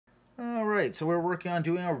right, so we're working on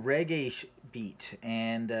doing a reggae beat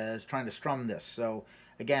and trying to strum this. So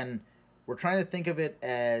again, we're trying to think of it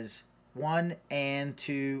as 1 and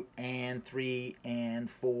 2 and 3 and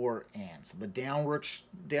 4 and. So the downward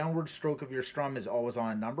stroke of your strum is always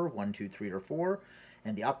on a number 1, 2, 3, or 4,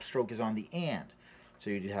 and the upstroke is on the and. So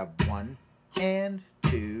you'd have 1 and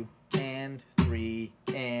 2 and 3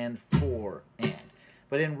 and 4 and.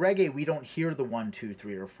 But in reggae, we don't hear the 1, 2,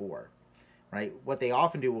 3, or 4. Right? What they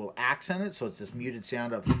often do will accent it, so it's this muted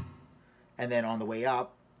sound of, and then on the way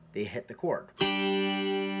up, they hit the chord.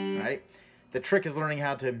 Right? The trick is learning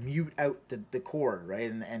how to mute out the chord,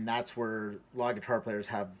 right? And that's where a lot of guitar players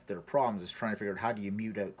have their problems, is trying to figure out how do you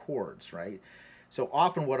mute out chords, right? So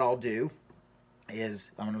often what I'll do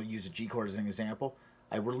is, I'm going to use a G chord as an example,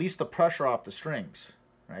 I release the pressure off the strings,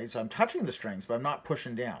 right? So I'm touching the strings, but I'm not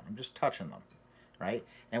pushing down. I'm just touching them, right?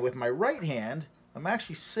 And with my right hand, I'm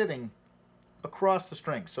actually sitting across the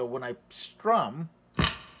string. So when I strum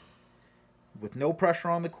with no pressure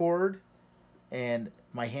on the chord and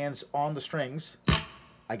my hands on the strings,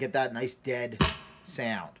 I get that nice dead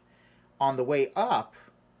sound. On the way up,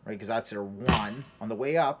 right, because that's their 1, on the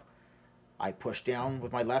way up, I push down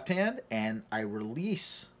with my left hand and I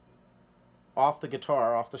release off the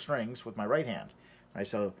guitar, off the strings with my right hand. Right,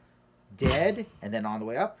 so dead, and then on the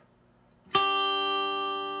way up,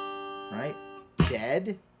 right,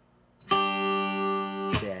 dead,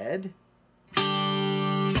 dead,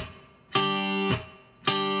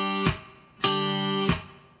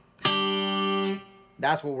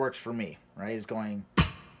 that's what works for me, right? Is going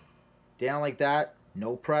down like that,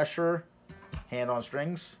 no pressure, hand on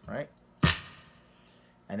strings, right?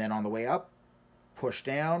 And then on the way up, push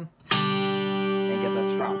down and get that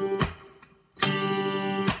strum.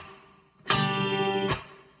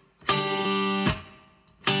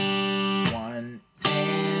 1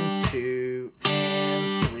 and 2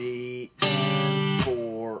 and 3 and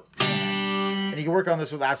 4 and you can work on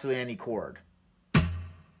this with absolutely any chord.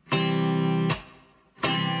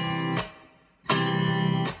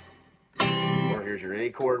 Here's your A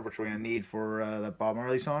chord, which we're going to need for that Bob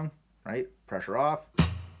Marley song, right? Pressure off.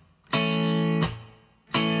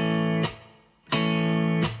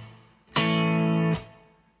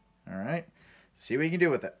 All right. See what you can do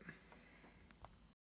with it.